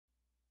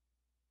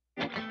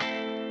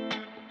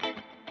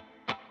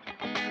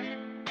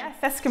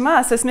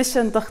Fescama, so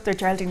mission Dr.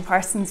 Geraldine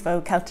Parsons vo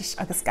Celtic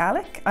agus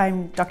Gaelic.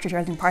 I'm Dr.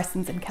 Geraldine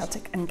Parsons in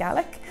Celtic and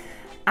Gaelic,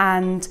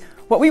 and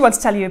what we want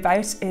to tell you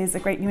about is a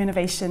great new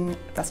innovation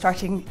that's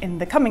starting in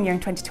the coming year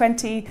in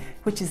 2020,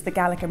 which is the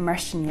Gaelic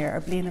Immersion Year,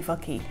 or Bliana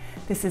Bhucaí.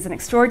 This is an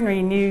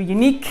extraordinary new,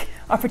 unique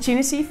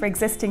opportunity for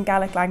existing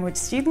Gaelic language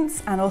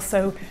students and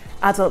also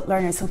adult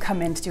learners who'll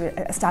come in to do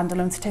a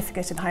standalone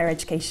certificate in higher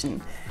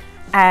education.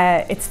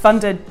 It's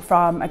funded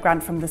from a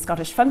grant from the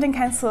Scottish Funding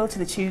Council to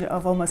the tune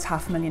of almost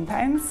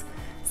 £500,000.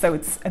 So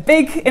it's a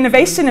big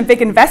innovation, a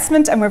big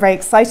investment, and we're very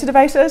excited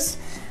about it.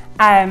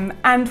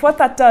 And what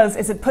that does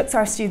is it puts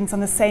our students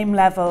on the same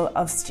level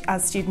as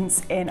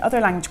students in other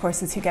language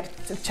courses who get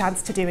a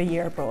chance to do a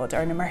year abroad or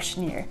an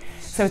immersion year.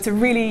 So it's a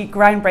really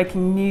groundbreaking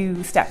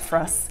new step for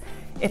us.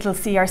 It'll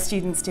see our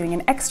students doing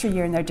an extra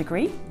year in their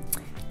degree,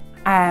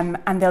 and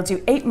they'll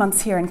do 8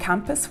 months here on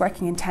campus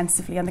working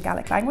intensively on the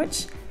Gaelic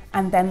language,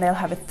 and then they'll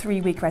have a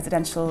 3-week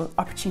residential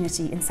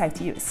opportunity in South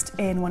Uist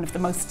in one of the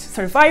most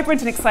sort of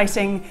vibrant and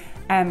exciting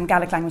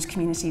Gaelic language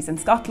communities in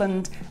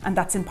Scotland, and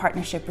that's in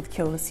partnership with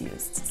Ceolas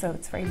Uist. So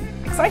it's very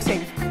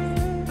exciting.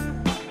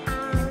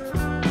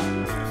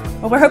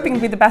 Well, we're hoping to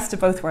be the best of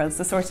both worlds,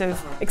 the sort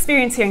of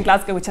experience here in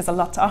Glasgow, which has a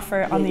lot to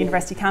offer on the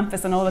university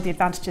campus and all of the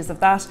advantages of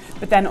that,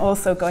 but then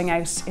also going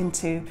out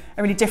into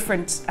a really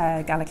different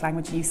Gaelic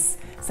language use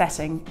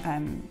setting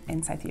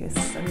in South Uist.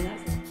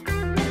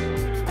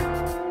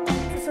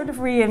 Sort of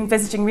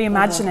re-envisaging,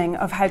 reimagining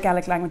of how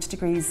Gaelic language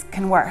degrees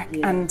can work,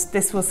 and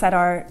this will set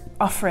our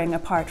offering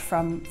apart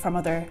from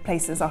other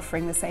places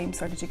offering the same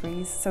sort of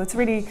degrees. So it's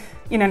really,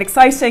 an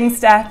exciting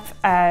step.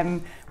 We're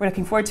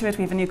looking forward to it.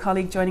 We have a new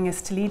colleague joining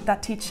us to lead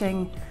that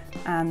teaching,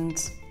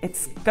 and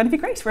it's going to be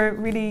great. We're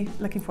really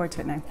looking forward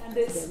to it now.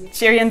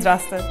 Cheery and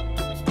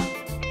Drasta.